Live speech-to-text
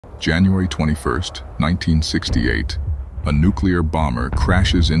January 21st, 1968, a nuclear bomber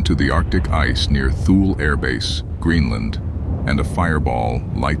crashes into the Arctic ice near Thule Air Base, Greenland, and a fireball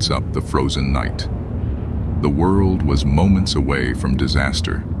lights up the frozen night. The world was moments away from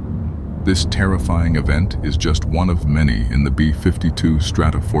disaster. This terrifying event is just one of many in the B-52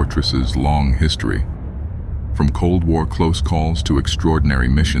 Stratofortress's long history. From Cold War close calls to extraordinary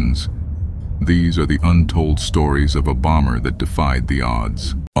missions, these are the untold stories of a bomber that defied the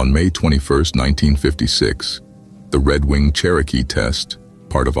odds. On May 21, 1956, the Red Wing Cherokee test,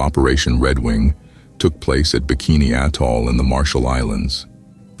 part of Operation Red Wing, took place at Bikini Atoll in the Marshall Islands.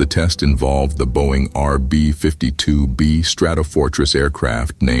 The test involved the Boeing B-52B Stratofortress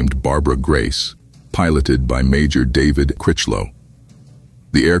aircraft named Barbara Grace, piloted by Major David Critchlow.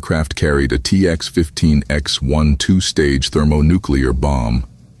 The aircraft carried a TX-15X-1 two-stage thermonuclear bomb,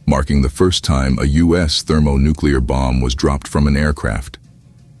 marking the first time a U.S. thermonuclear bomb was dropped from an aircraft.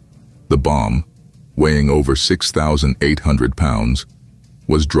 The bomb, weighing over 6,800 pounds,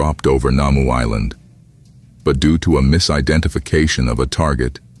 was dropped over Namu Island. But due to a misidentification of a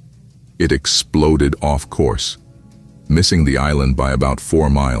target, it exploded off course, missing the island by about 4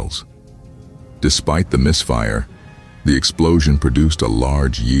 miles. Despite the misfire, the explosion produced a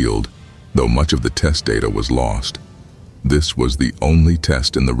large yield, though much of the test data was lost. This was the only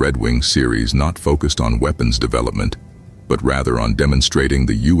test in the Red Wing series not focused on weapons development, but rather on demonstrating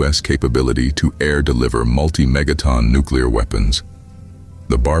the U.S. capability to air-deliver multi-megaton nuclear weapons.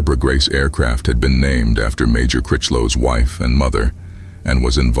 The Barbara Grace aircraft had been named after Major Critchlow's wife and mother, and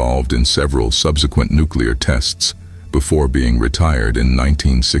was involved in several subsequent nuclear tests before being retired in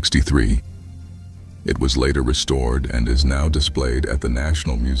 1963. It was later restored and is now displayed at the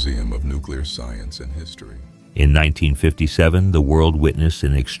National Museum of Nuclear Science and History. In 1957, the world witnessed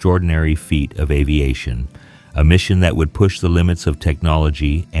an extraordinary feat of aviation, a mission that would push the limits of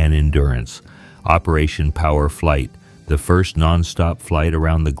technology and endurance. Operation Power Flight, the first non-stop flight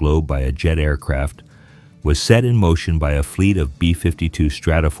around the globe by a jet aircraft, was set in motion by a fleet of B-52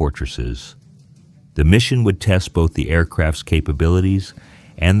 Stratofortresses. The mission would test both the aircraft's capabilities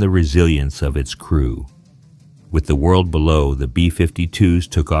and the resilience of its crew. With the world below, the B-52s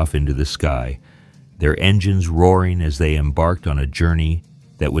took off into the sky, their engines roaring as they embarked on a journey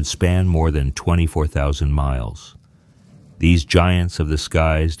that would span more than 24,000 miles. These giants of the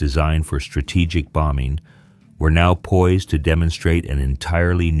skies, designed for strategic bombing, were now poised to demonstrate an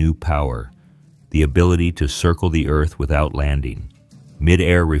entirely new power, the ability to circle the Earth without landing.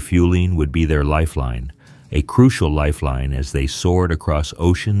 Mid-air refueling would be their lifeline, a crucial lifeline as they soared across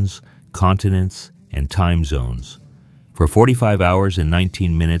oceans, continents, and time zones. For 45 hours and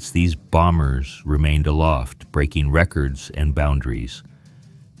 19 minutes, these bombers remained aloft, breaking records and boundaries.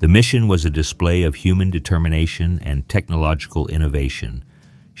 The mission was a display of human determination and technological innovation,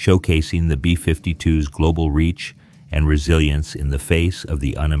 showcasing the B-52's global reach and resilience in the face of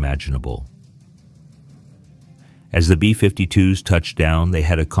the unimaginable. As the B-52s touched down, they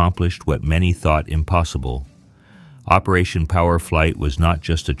had accomplished what many thought impossible. Operation Power Flight was not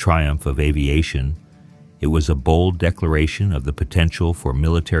just a triumph of aviation, it was a bold declaration of the potential for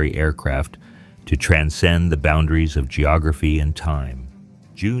military aircraft to transcend the boundaries of geography and time.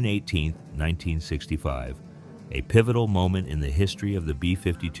 June 18, 1965, a pivotal moment in the history of the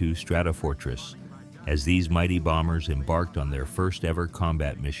B-52 Stratofortress, as these mighty bombers embarked on their first ever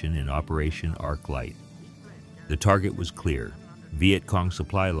combat mission in Operation Arc Light. The target was clear: Viet Cong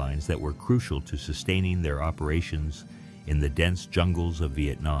supply lines that were crucial to sustaining their operations in the dense jungles of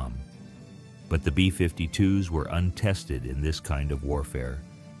Vietnam. But the B-52s were untested in this kind of warfare,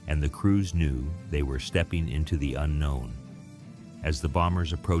 and the crews knew they were stepping into the unknown. As the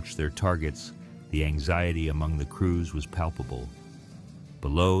bombers approached their targets, the anxiety among the crews was palpable.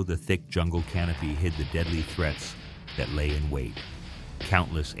 Below, the thick jungle canopy hid the deadly threats that lay in wait.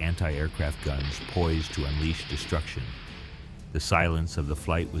 Countless anti-aircraft guns poised to unleash destruction. The silence of the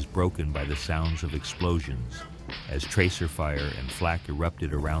flight was broken by the sounds of explosions, as tracer fire and flak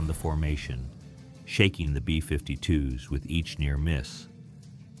erupted around the formation, shaking the B-52s with each near miss.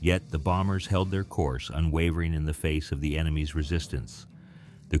 Yet the bombers held their course, unwavering in the face of the enemy's resistance.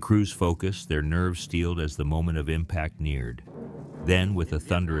 The crews focused, their nerves steeled as the moment of impact neared. Then, with a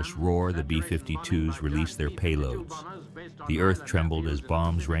thunderous roar, the B-52s released their payloads. The earth trembled as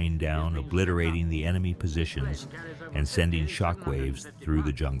bombs rained down, obliterating the enemy positions and sending shockwaves through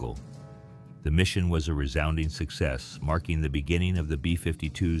the jungle. The mission was a resounding success, marking the beginning of the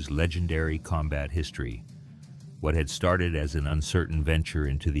B-52's legendary combat history. What had started as an uncertain venture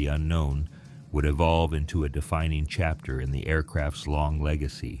into the unknown would evolve into a defining chapter in the aircraft's long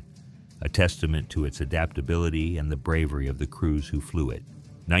legacy, a testament to its adaptability and the bravery of the crews who flew it.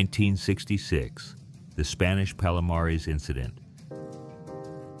 1966, the Spanish Palomares Incident.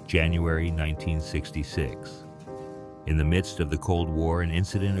 January 1966. In the midst of the Cold War, an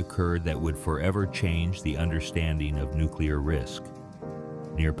incident occurred that would forever change the understanding of nuclear risk.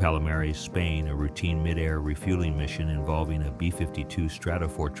 Near Palomares, Spain, a routine mid-air refueling mission involving a B-52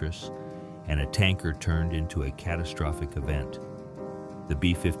 Stratofortress and a tanker turned into a catastrophic event. The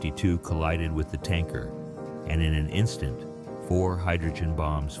B-52 collided with the tanker, and in an instant, 4 hydrogen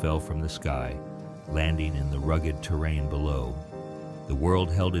bombs fell from the sky, landing in the rugged terrain below. The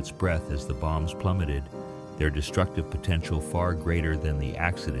world held its breath as the bombs plummeted, their destructive potential far greater than the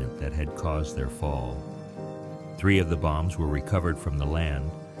accident that had caused their fall. 3 of the bombs were recovered from the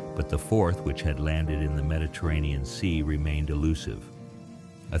land, but the 4th, which had landed in the Mediterranean Sea, remained elusive.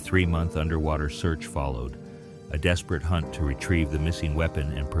 A 3-month underwater search followed, a desperate hunt to retrieve the missing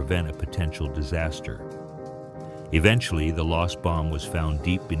weapon and prevent a potential disaster. Eventually, the lost bomb was found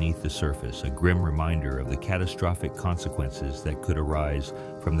deep beneath the surface, a grim reminder of the catastrophic consequences that could arise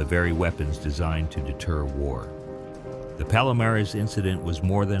from the very weapons designed to deter war. The Palomares incident was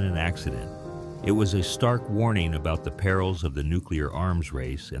more than an accident. It was a stark warning about the perils of the nuclear arms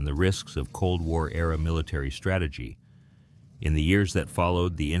race and the risks of Cold War-era military strategy. In the years that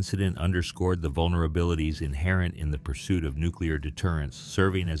followed, the incident underscored the vulnerabilities inherent in the pursuit of nuclear deterrence,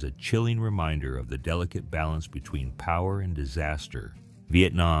 serving as a chilling reminder of the delicate balance between power and disaster.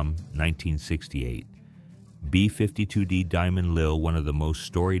 Vietnam, 1968. B-52D Diamond Lil, one of the most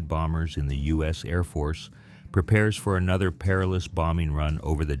storied bombers in the U.S. Air Force, prepares for another perilous bombing run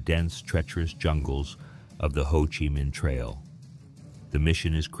over the dense, treacherous jungles of the Ho Chi Minh Trail. The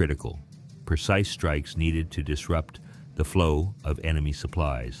mission is critical. Precise strikes needed to disrupt the flow of enemy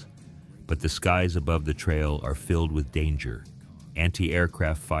supplies. But the skies above the trail are filled with danger.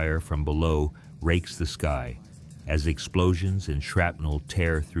 Anti-aircraft fire from below rakes the sky as explosions and shrapnel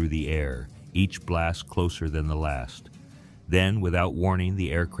tear through the air, each blast closer than the last. Then, without warning,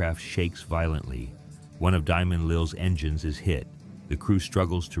 the aircraft shakes violently. One of Diamond Lil's engines is hit. The crew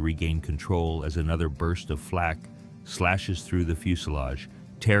struggles to regain control as another burst of flak slashes through the fuselage,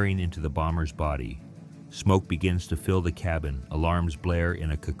 tearing into the bomber's body. Smoke begins to fill the cabin, alarms blare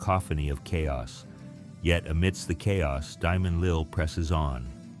in a cacophony of chaos. Yet amidst the chaos, Diamond Lil presses on,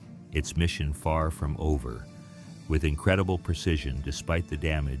 its mission far from over. With incredible precision, despite the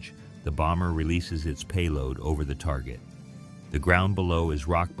damage, the bomber releases its payload over the target. The ground below is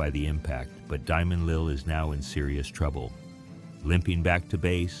rocked by the impact, but Diamond Lil is now in serious trouble. Limping back to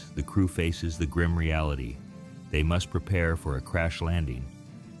base, the crew faces the grim reality. They must prepare for a crash landing.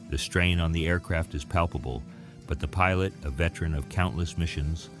 The strain on the aircraft is palpable, but the pilot, a veteran of countless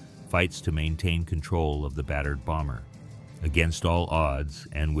missions, fights to maintain control of the battered bomber. Against all odds,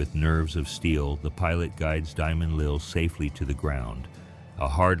 and with nerves of steel, the pilot guides Diamond Lil safely to the ground. A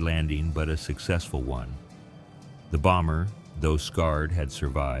hard landing, but a successful one. The bomber, though scarred, had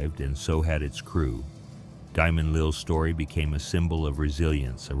survived, and so had its crew. Diamond Lil's story became a symbol of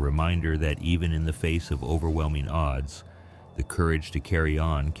resilience, a reminder that even in the face of overwhelming odds, the courage to carry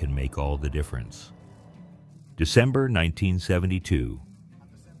on can make all the difference. December 1972.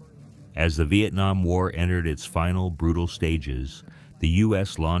 As the Vietnam War entered its final brutal stages, the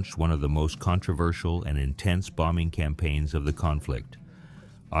U.S. launched one of the most controversial and intense bombing campaigns of the conflict,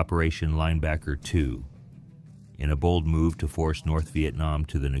 Operation Linebacker 2. In a bold move to force North Vietnam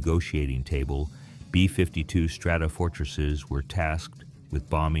to the negotiating table, B-52 Stratofortresses were tasked with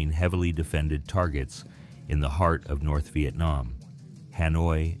bombing heavily defended targets in the heart of North Vietnam,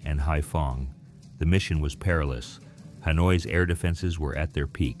 Hanoi and Haiphong. The mission was perilous. Hanoi's air defenses were at their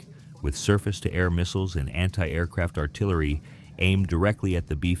peak, with surface-to-air missiles and anti-aircraft artillery aimed directly at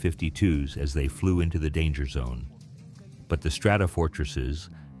the B-52s as they flew into the danger zone. But the Stratofortresses,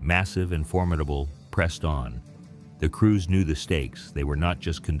 massive and formidable, pressed on. The crews knew the stakes. They were not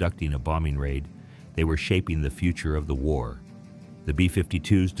just conducting a bombing raid, they were shaping the future of the war. The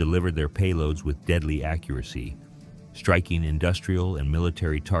B-52s delivered their payloads with deadly accuracy, striking industrial and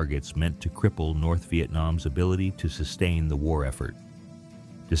military targets meant to cripple North Vietnam's ability to sustain the war effort.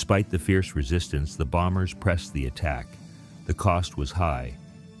 Despite the fierce resistance, the bombers pressed the attack. The cost was high.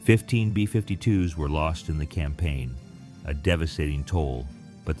 15 B-52s were lost in the campaign, a devastating toll,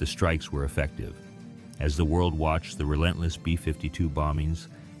 but the strikes were effective. As the world watched, the relentless B-52 bombings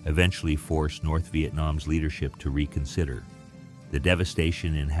eventually forced North Vietnam's leadership to reconsider. The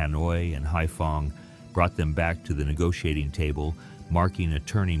devastation in Hanoi and Haiphong brought them back to the negotiating table, marking a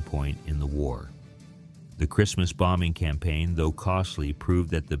turning point in the war. The Christmas bombing campaign, though costly,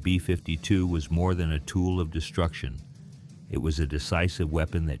 proved that the B-52 was more than a tool of destruction. It was a decisive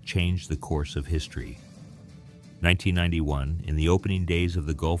weapon that changed the course of history. 1991, in the opening days of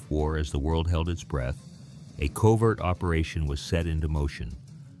the Gulf War as the world held its breath, a covert operation was set into motion,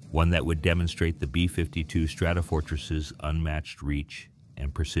 one that would demonstrate the B-52 Stratofortress's unmatched reach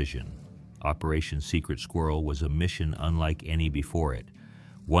and precision. Operation Secret Squirrel was a mission unlike any before it,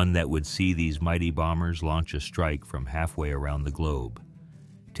 one that would see these mighty bombers launch a strike from halfway around the globe.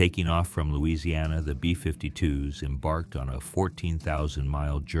 Taking off from Louisiana, the B-52s embarked on a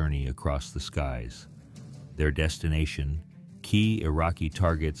 14,000-mile journey across the skies. Their destination, key Iraqi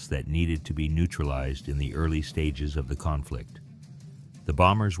targets that needed to be neutralized in the early stages of the conflict. The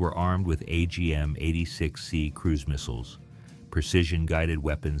bombers were armed with AGM-86C cruise missiles, precision-guided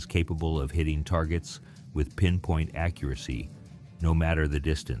weapons capable of hitting targets with pinpoint accuracy, no matter the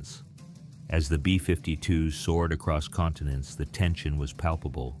distance. As the B-52s soared across continents, the tension was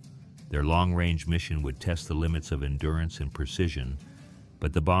palpable. Their long-range mission would test the limits of endurance and precision,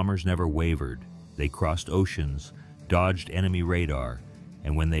 but the bombers never wavered. They crossed oceans, dodged enemy radar,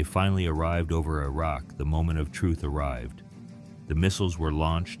 and when they finally arrived over Iraq, the moment of truth arrived. The missiles were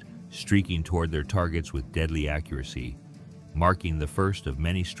launched, streaking toward their targets with deadly accuracy, marking the first of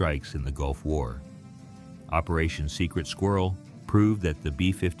many strikes in the Gulf War. Operation Secret Squirrel proved that the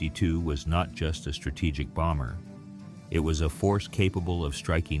B-52 was not just a strategic bomber. It was a force capable of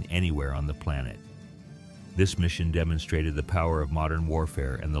striking anywhere on the planet. This mission demonstrated the power of modern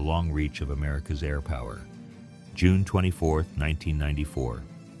warfare and the long reach of America's air power. June 24, 1994.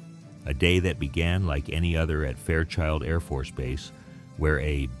 A day that began like any other at Fairchild Air Force Base, where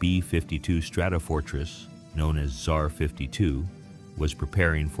a B-52 Stratofortress, known as Czar 52, was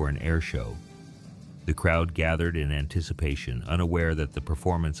preparing for an air show. The crowd gathered in anticipation, unaware that the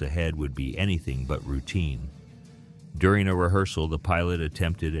performance ahead would be anything but routine. During a rehearsal, the pilot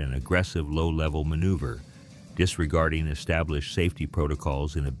attempted an aggressive low-level maneuver, disregarding established safety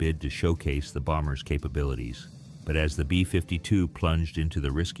protocols in a bid to showcase the bomber's capabilities. But as the B-52 plunged into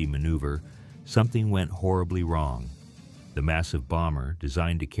the risky maneuver, something went horribly wrong. The massive bomber,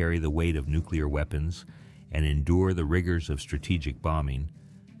 designed to carry the weight of nuclear weapons and endure the rigors of strategic bombing,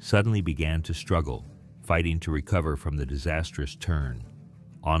 suddenly began to struggle, fighting to recover from the disastrous turn.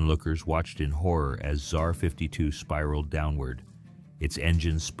 Onlookers watched in horror as Czar 52 spiraled downward, its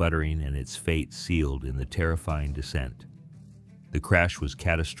engine sputtering and its fate sealed in the terrifying descent. The crash was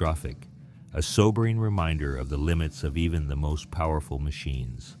catastrophic, a sobering reminder of the limits of even the most powerful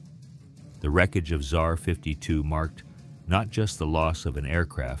machines. The wreckage of Czar 52 marked not just the loss of an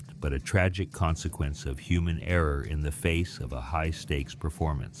aircraft, but a tragic consequence of human error in the face of a high-stakes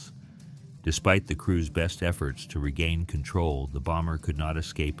performance. Despite the crew's best efforts to regain control, the bomber could not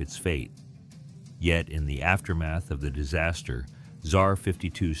escape its fate. Yet, in the aftermath of the disaster, Czar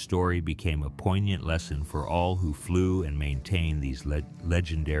 52's story became a poignant lesson for all who flew and maintained these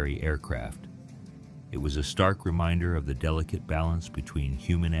legendary aircraft. It was a stark reminder of the delicate balance between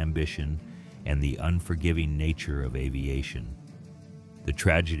human ambition and the unforgiving nature of aviation. The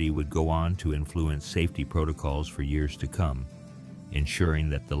tragedy would go on to influence safety protocols for years to come, ensuring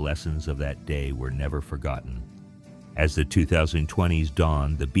that the lessons of that day were never forgotten. As the 2020s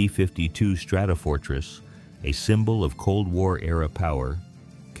dawned, the B-52 Stratofortress, a symbol of Cold War-era power,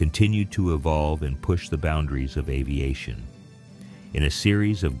 continued to evolve and push the boundaries of aviation. In a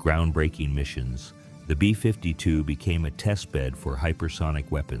series of groundbreaking missions, the B-52 became a testbed for hypersonic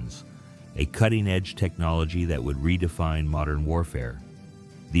weapons, a cutting-edge technology that would redefine modern warfare.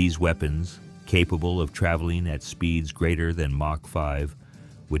 These weapons, capable of traveling at speeds greater than Mach 5,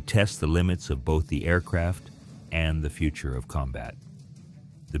 would test the limits of both the aircraft and the future of combat.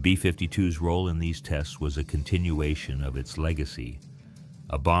 The B-52's role in these tests was a continuation of its legacy,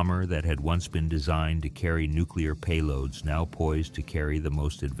 a bomber that had once been designed to carry nuclear payloads now poised to carry the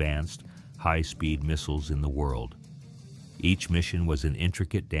most advanced, high-speed missiles in the world. Each mission was an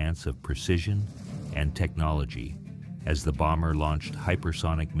intricate dance of precision and technology, as the bomber launched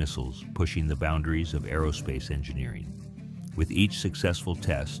hypersonic missiles pushing the boundaries of aerospace engineering. With each successful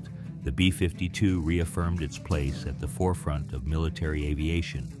test, the B-52 reaffirmed its place at the forefront of military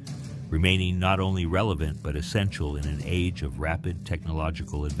aviation, remaining not only relevant but essential in an age of rapid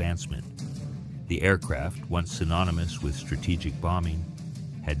technological advancement. The aircraft, once synonymous with strategic bombing,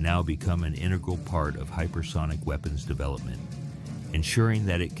 had now become an integral part of hypersonic weapons development, ensuring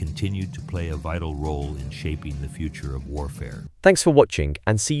that it continued to play a vital role in shaping the future of warfare. Thanks for watching,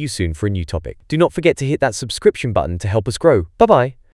 and see you soon for a new topic. Do not forget to hit that subscription button to help us grow. Bye-bye.